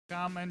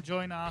come and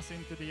join us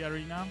into the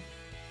arena.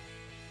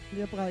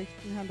 Wir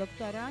bräuchten Herrn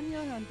Dr.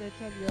 Aranian und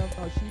detailliert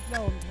Frau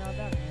Schiedler und Herr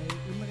Werner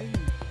im Ring.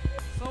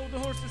 So the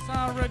horses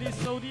are ready.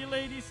 So dear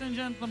ladies and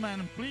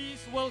gentlemen, please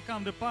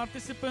welcome the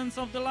participants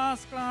of the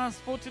last class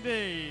for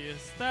today.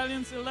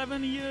 Stallions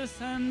 11 years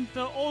and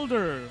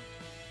older.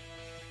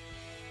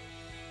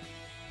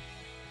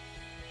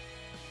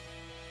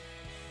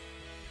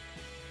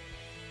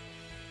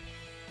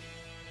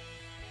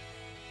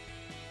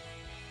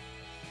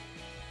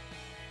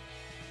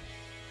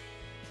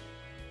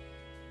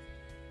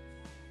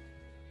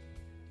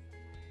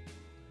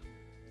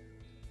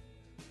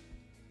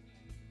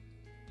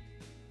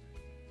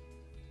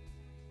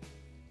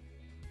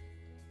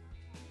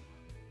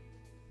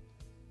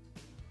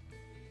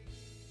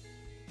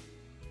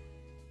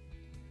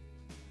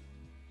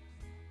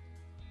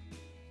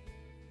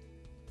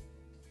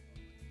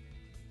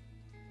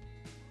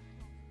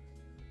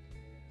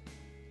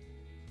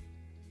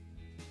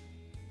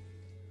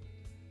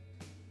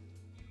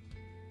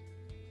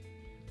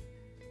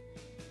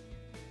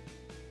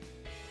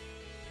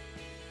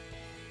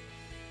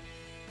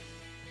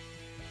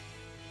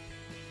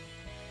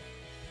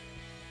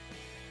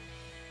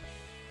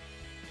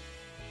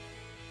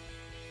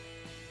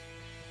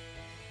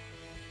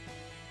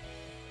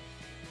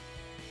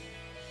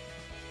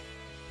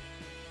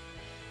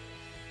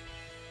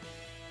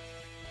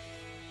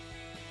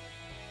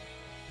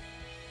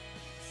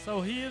 So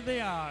here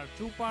they are,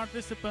 two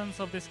participants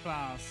of this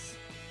class,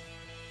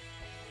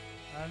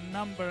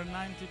 number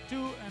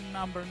 92 and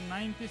number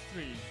 93.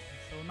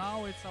 So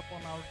now it's up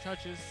on our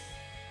judges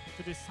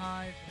to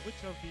decide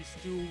which of these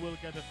two will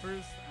get a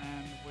first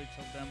and which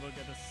of them will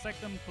get a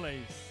second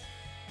place.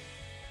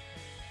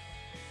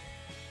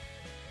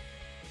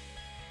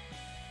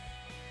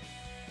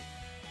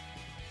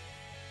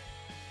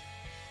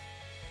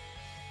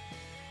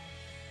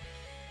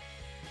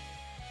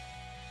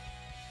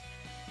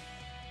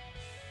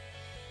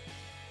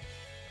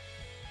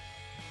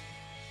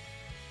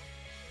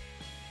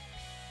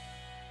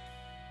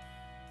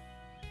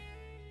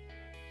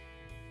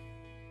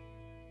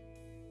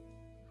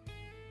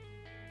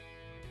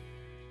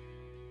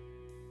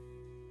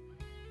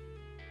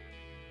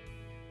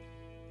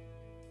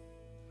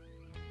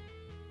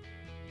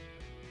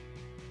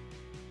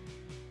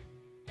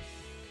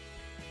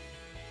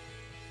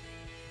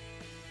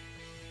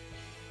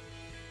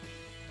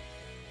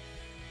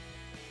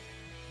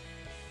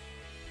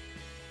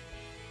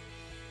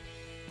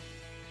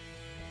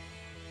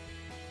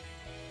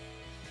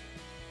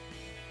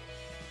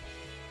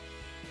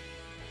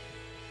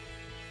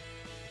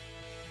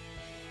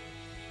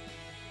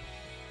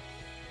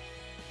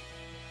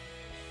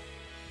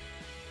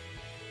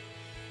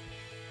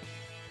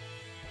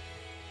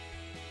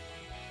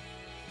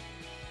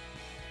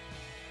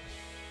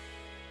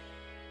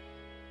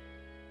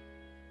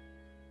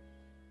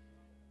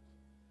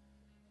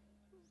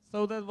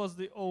 So that was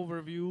the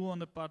overview on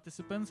the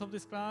participants of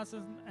this class,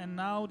 and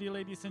now, dear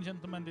ladies and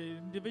gentlemen, the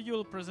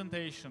individual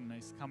presentation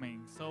is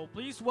coming. So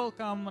please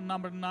welcome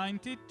number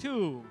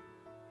 92.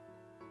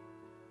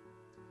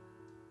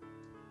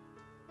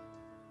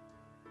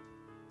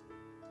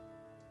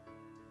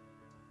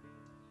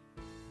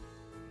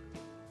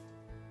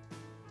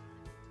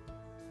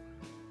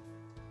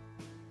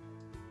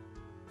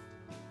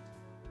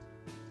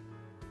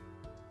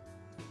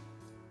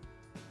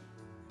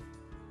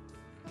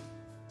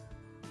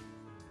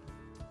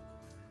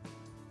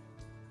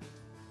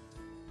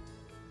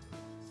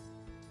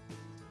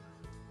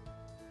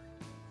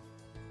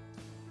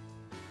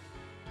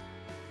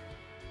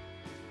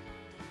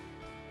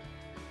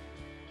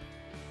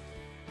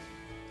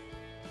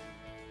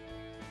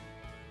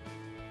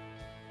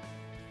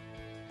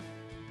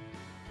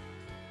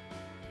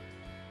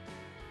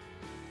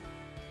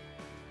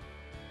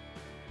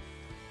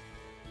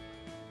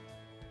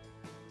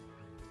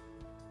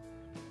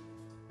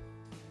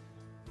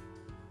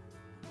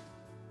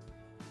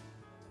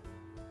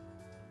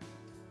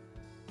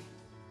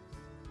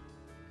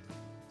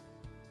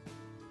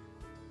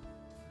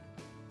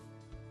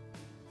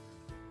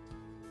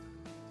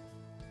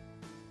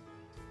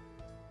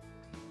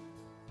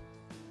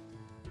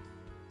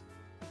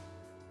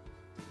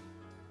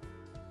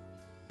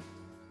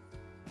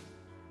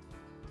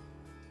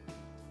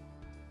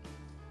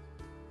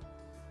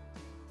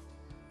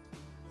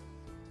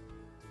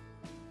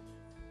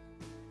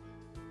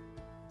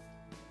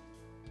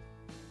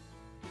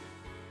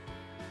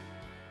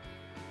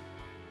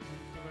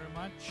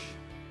 Much.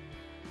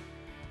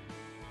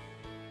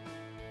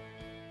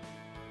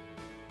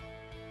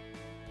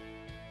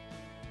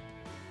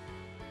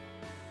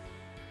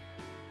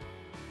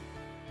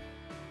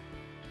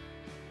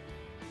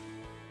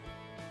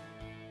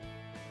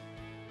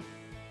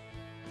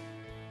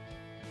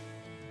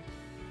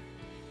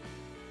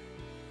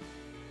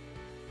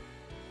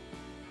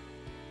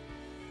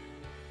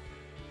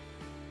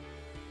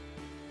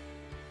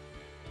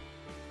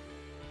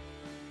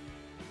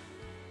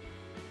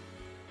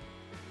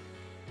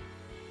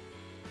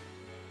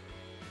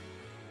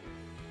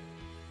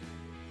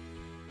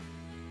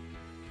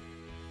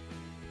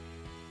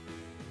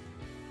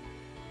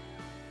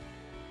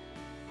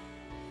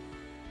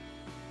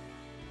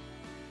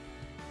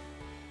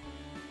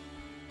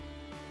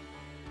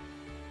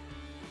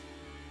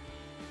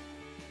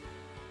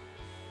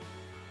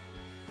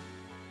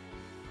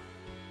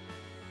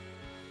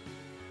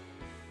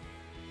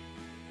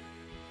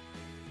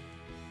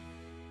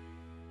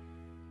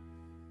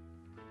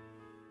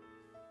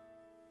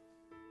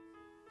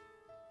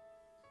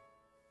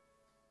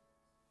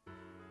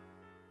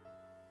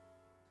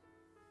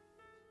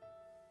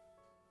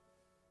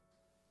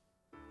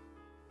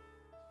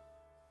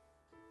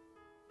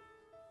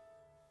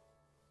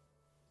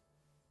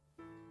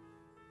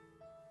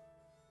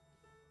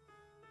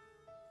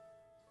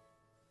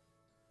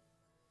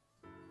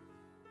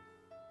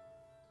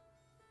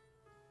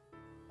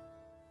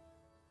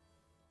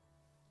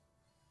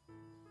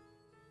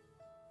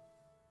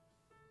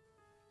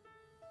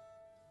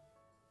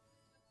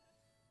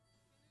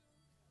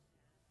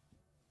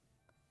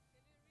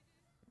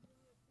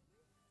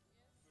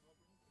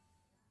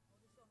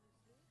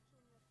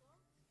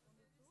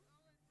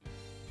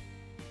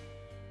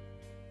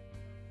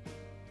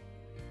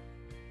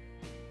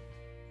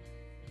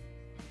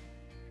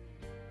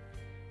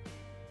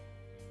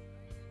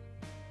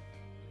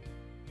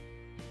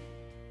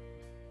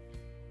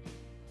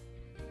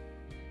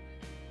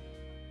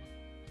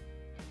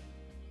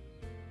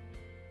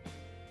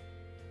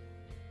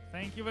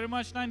 Thank you very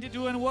much,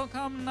 92, and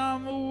welcome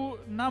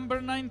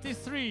number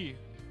 93.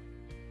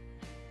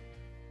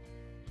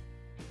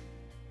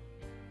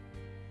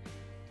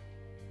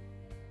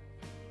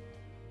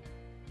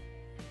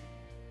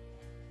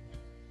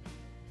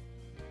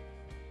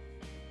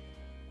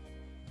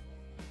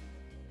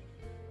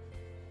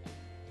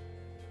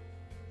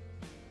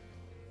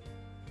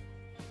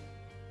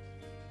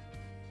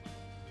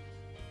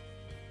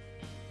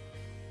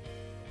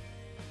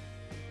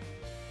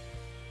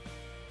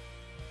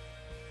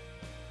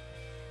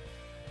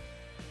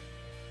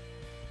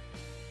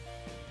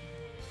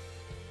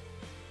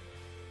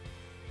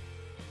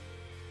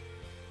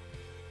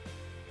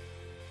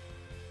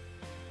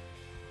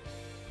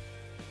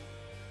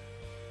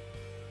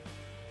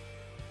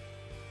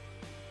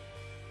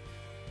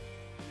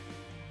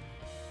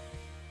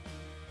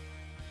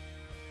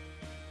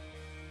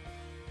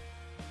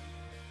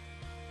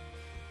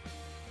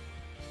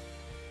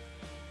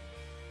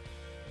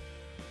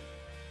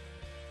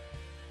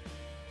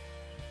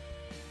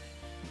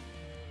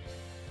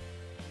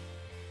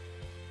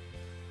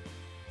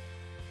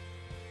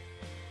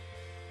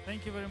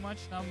 Thank you very much,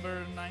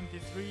 number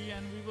 93,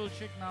 and we will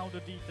check now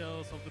the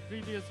details of the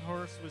previous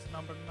horse with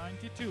number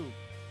 92.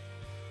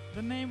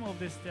 The name of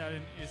this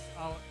stallion is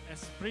Al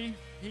Esprit.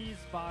 He is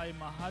by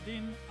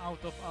Mahadin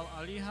out of Al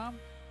Aliha.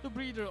 The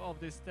breeder of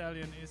this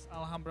stallion is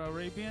Alhambra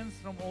Arabians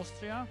from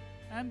Austria,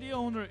 and the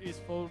owner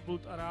is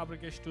Vollblut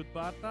Arabisch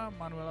Stuttgarter,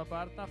 Manuela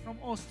Barta from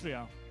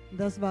Austria.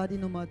 Das war die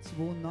Nummer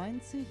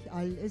 92,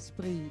 Al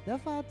Esprit. Der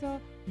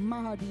Vater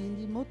Mahadin,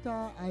 die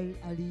Mutter Al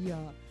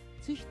Aliya.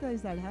 Züchter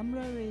ist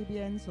Alhambra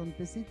Arabians und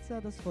Besitzer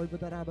das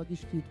Vollblut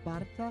Arabisch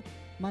Barta,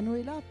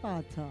 Manuela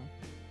Barta.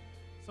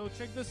 So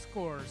check the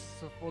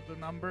scores for the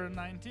number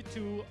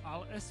 92,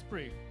 Al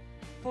Esprit.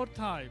 For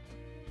type,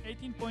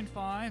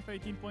 18.5,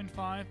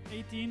 18.5,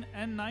 18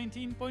 and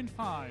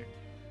 19.5.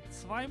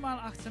 Zweimal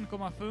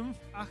 18,5,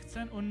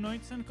 18 und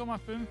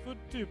 19,5 für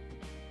Typ.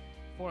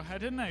 For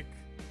head and neck,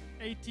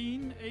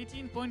 18,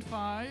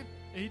 18.5,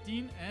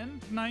 18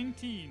 and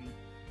 19.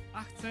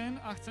 18,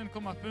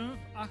 18,5,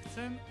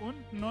 18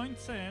 und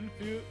 19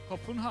 für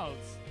Kopf und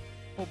Hals.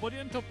 For body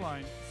and top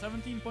line,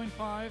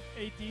 17.5,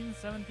 18,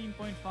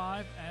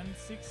 17.5 and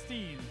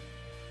 16.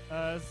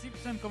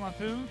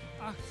 17,5,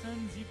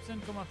 18,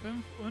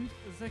 17,5 und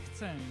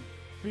 16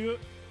 für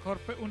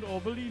Korpe und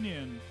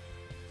Oberlinien.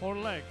 For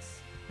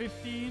legs,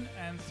 15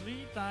 and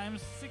 3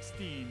 times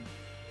 16.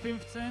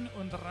 15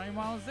 und 3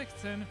 mal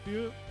 16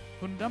 für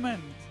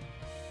Fundament.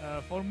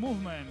 For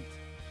movement,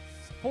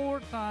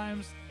 4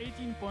 times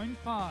 18.5,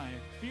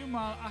 4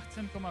 mal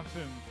 18,5.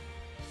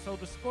 So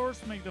the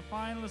scores make the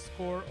final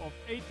score of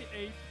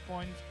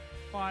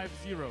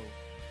 88.50.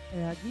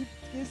 Er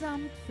gibt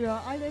gesamt für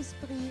Al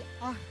Esprit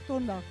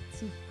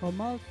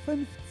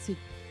 88,50.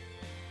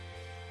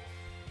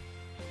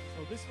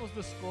 So this was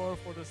the score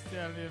for the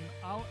stallion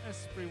Al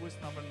Esprit with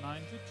number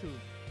 92.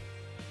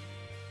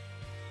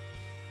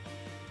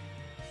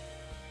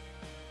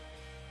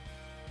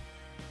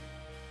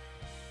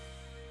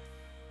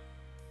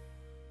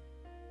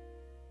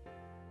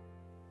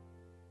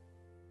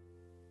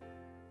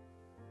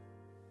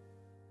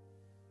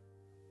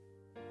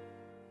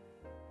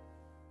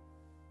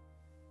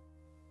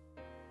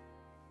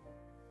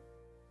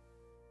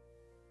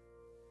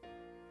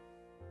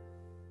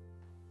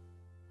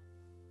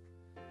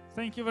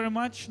 Thank you very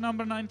much,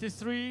 number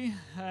 93.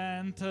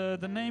 And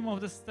the name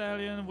of the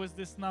stallion with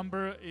this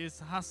number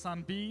is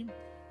Hassan B.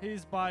 He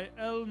is by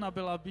El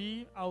Nabila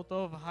B out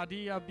of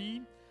Hadia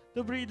B.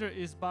 The breeder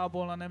is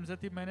Babola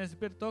Nemzeti Menes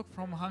Birtok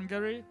from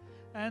Hungary.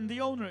 And the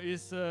owner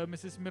is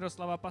Mrs.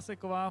 Miroslava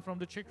Pasekova from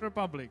the Czech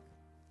Republic.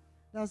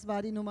 Das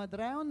war die Nummer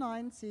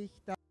 93,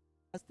 das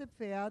erste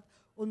Pferd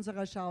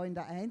unserer Schau in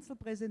der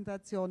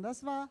Einzelpräsentation.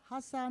 Das war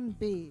Hassan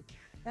B.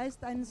 Er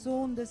ist ein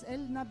Sohn des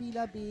El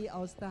Nabila B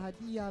aus der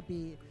Hadia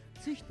B.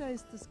 Züchter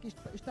ist das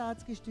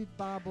Staatsgestüt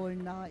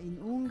Babolna in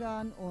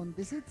Ungarn und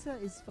Besitzer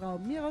ist Frau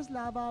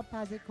Miroslava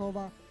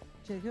Pasekova,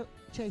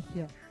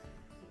 Tschechien.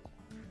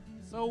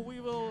 So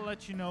we will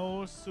let you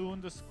know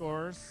soon the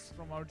scores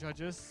from our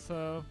judges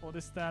for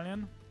the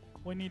stallion.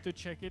 We need to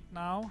check it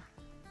now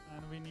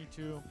and we need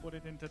to put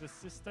it into the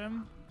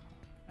system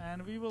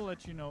and we will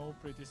let you know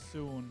pretty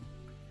soon.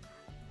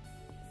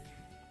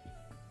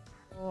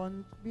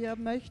 Und wir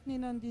möchten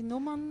Ihnen die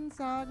Nummern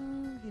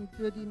sagen, die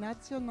für die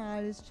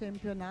nationales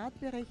Championat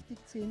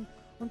berechtigt sind.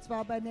 Und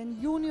zwar bei den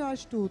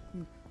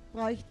Juniorstuten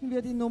bräuchten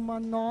wir die Nummer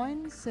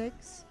 9,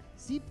 6,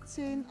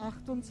 17,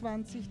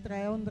 28,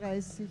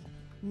 33,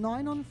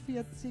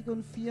 49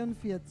 und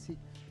 44.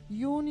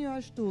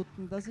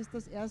 Juniorstuten, das ist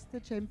das erste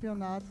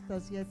Championat,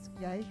 das jetzt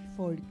gleich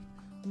folgt.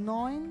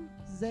 9,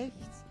 6,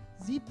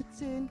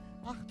 17,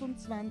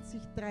 28,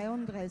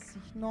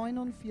 33,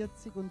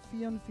 49 und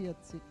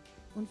 44.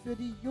 Und für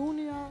die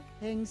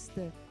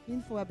Junior-Hengste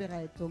in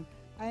Vorbereitung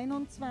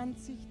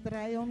 21,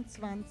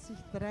 23,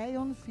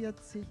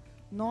 43,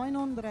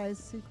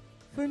 39,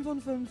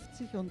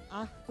 55 und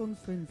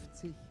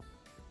 58.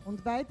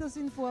 Und weiters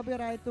in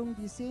Vorbereitung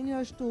die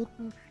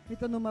Seniorstuten mit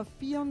der Nummer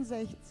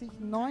 64,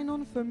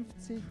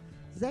 59,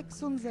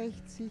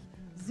 66,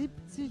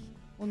 70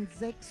 und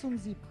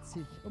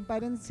 76. Und bei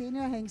den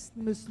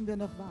Seniorhengsten müssen wir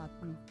noch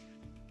warten.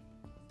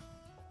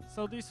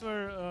 So this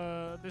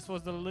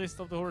was the list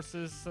of the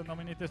horses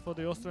nominated for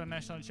the Austrian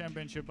National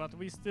Championship, but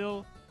we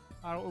still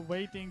are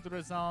waiting the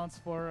results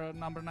for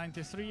number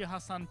 93,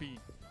 Hassan B.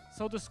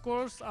 So the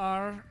scores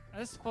are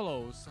as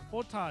follows.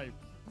 For type,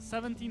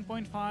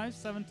 17.5,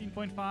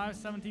 17.5,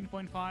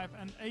 17.5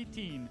 and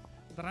 18.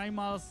 3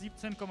 mal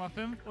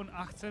 17,5 und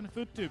 18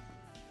 für Typ.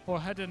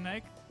 For head and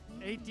neck,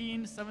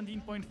 18,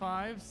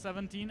 17.5,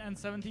 17 and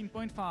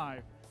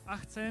 17.5.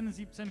 18,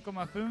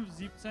 17,5,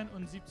 17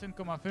 und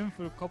 17,5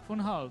 für Kopf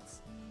und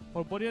Hals.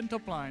 For body and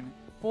top line,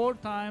 4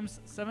 times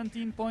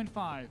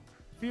 17.5.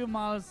 4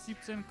 mal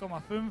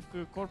 17,5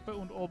 für Korpe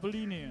und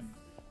Oberlinien.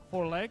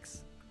 For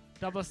legs,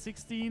 double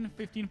 16,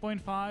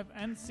 15.5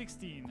 and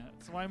 16.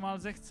 2 mal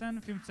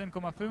 16,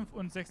 15,5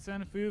 und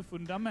 16 für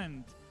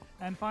Fundament.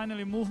 And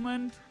finally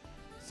movement,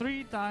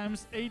 3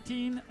 times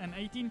 18 and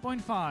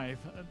 18.5.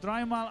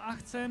 3 mal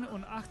 18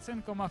 und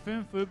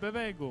 18,5 für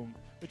Bewegung,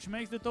 which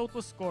makes the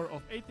total score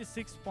of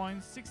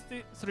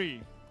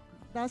 86.63.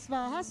 Das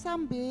war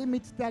Hassan B.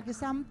 mit der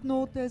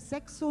Gesamtnote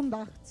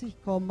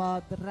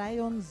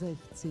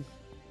 86,63.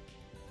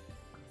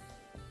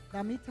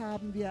 Damit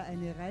haben wir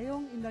eine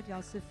Reihung in der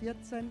Klasse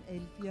 14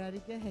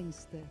 11-jährige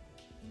Hengste.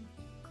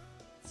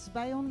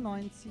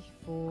 92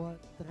 vor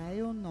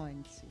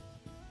 93.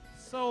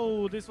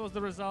 So this was the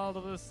result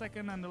of the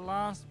second and the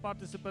last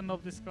participant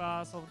of this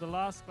class, of the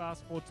last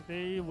class for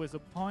today, with the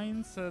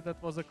points. That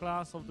was a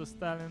class of the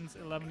Stallions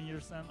 11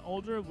 years and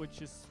older,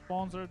 which is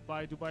sponsored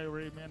by Dubai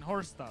Arabian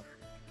Horstadt.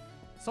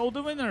 So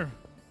the winner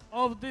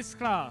of this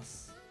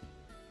class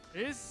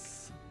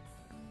is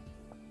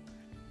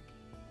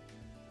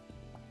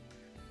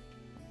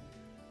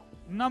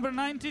number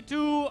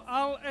 92,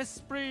 Al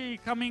Esprit,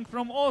 coming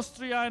from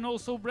Austria and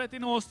also bred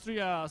in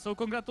Austria. So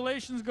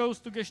congratulations goes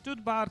to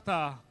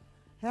Stuttgarter.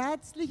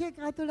 Herzliche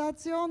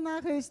Gratulation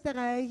nach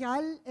Österreich.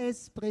 Al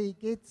Esprit,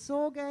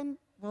 gezogen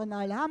von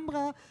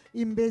Alhambra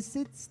im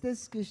Besitz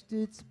des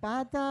Gestüts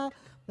Bata,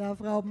 der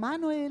Frau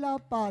Manuela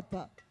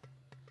Bata.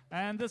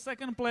 And the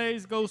second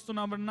place goes to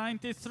number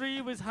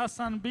 93 with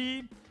Hassan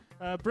B,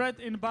 bred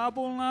in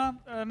Babulna,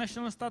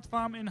 National Stud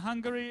Farm in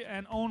Hungary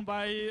and owned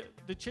by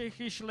the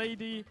Czechish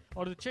lady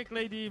or the Czech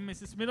lady,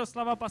 Mrs.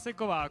 Miroslava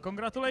Pasekova.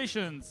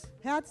 Congratulations!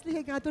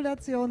 Herzliche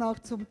Gratulation auch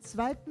zum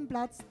zweiten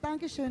Platz.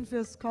 Dankeschön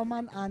fürs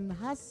Kommen an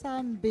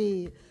Hassan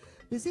B.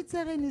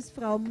 Besitzerin ist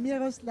Frau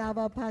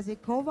Miroslava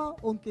Pasekova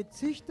und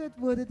gezüchtet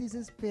wurde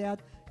dieses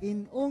Pferd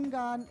in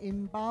Ungarn,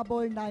 in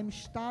Babulna im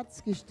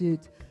Staatsgestüt.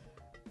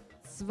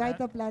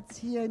 Zweiter Platz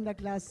hier in der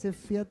Klasse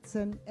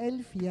 14,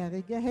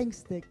 11-jährige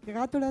Hengste.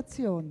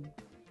 Gratulation.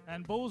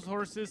 And both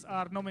horses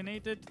are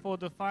nominated for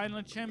the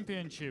final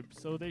championship,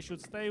 so they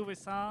should stay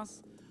with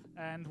us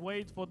and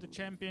wait for the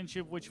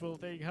championship, which will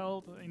take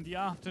hold in the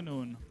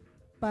afternoon.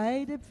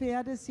 Beide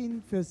Pferde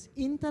sind fürs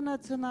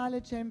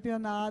internationale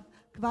Championat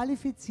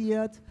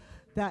qualifiziert.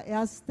 Der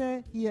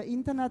erste hier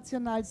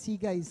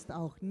Internationalsieger ist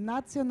auch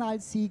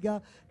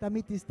Nationalsieger.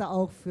 Damit ist er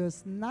auch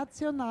fürs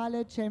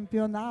nationale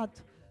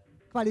Championat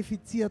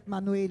qualifiziert,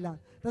 Manuela.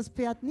 Das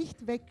Pferd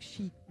nicht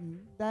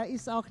wegschicken, der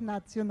ist auch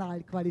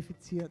national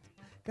qualifiziert.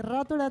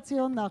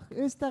 Gratulation nach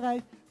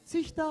Österreich,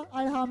 Züchter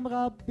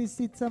Alhambra,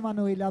 Besitzer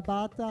Manuela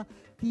Bata,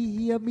 die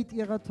hier mit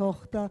ihrer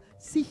Tochter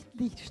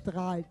sichtlich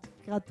strahlt.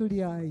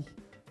 Gratuliere euch.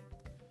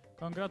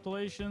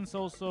 Congratulations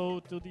also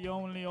to the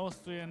only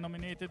Austrian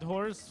nominated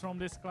horse from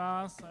this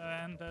class,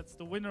 and that's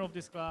the winner of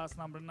this class,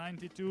 number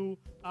 92,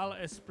 Al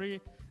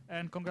Esprit.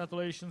 And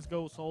congratulations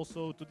goes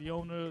also to the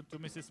owner, to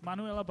Mrs.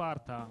 Manuela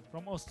Barta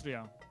from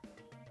Austria.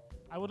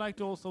 I would like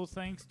to also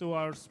thanks to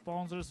our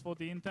sponsors for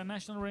the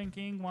international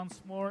ranking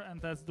once more, and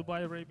that's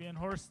Dubai Arabian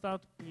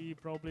Horstadt. We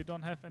probably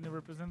don't have any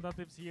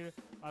representatives here,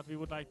 but we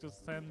would like to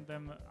send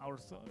them our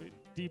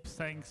deep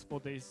thanks for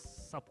this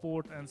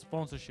support and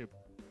sponsorship.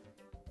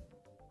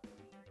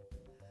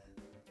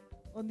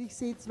 Und ich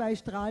sehe zwei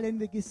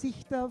strahlende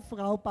Gesichter,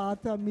 Frau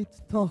Bata mit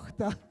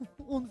Tochter,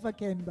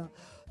 unverkennbar.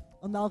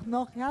 Und auch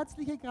noch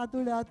herzliche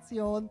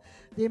Gratulation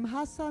dem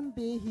Hassan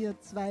B. hier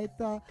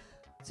Zweiter,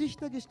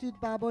 Züchtergestüt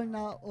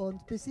Babulna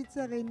und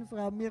Besitzerin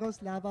Frau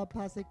Miroslava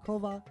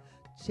Pasekova,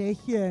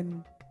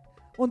 Tschechien.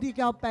 Und ich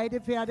glaube, beide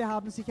Pferde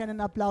haben sich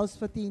einen Applaus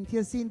verdient.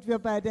 Hier sind wir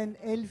bei den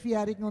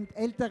 11-jährigen und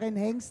älteren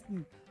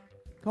Hengsten.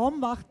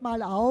 Komm, wacht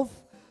mal auf.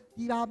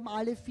 Die haben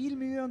alle viel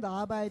Mühe und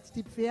Arbeit,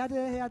 die Pferde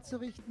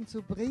herzurichten,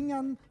 zu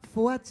bringen,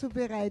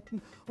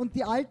 vorzubereiten. Und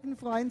die Alten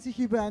freuen sich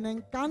über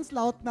einen ganz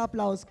lauten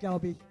Applaus,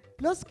 glaube ich.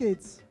 Los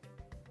geht's!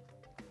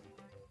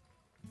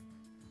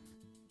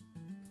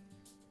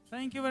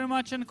 Thank you very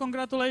much and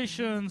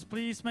congratulations.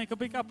 Please make a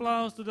big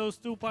applause to those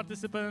two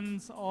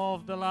participants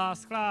of the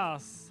last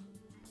class.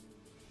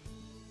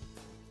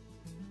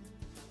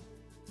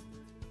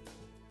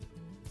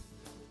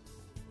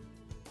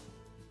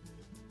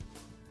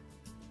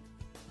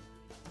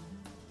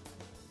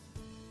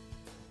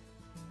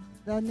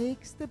 Der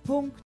nächste Punkt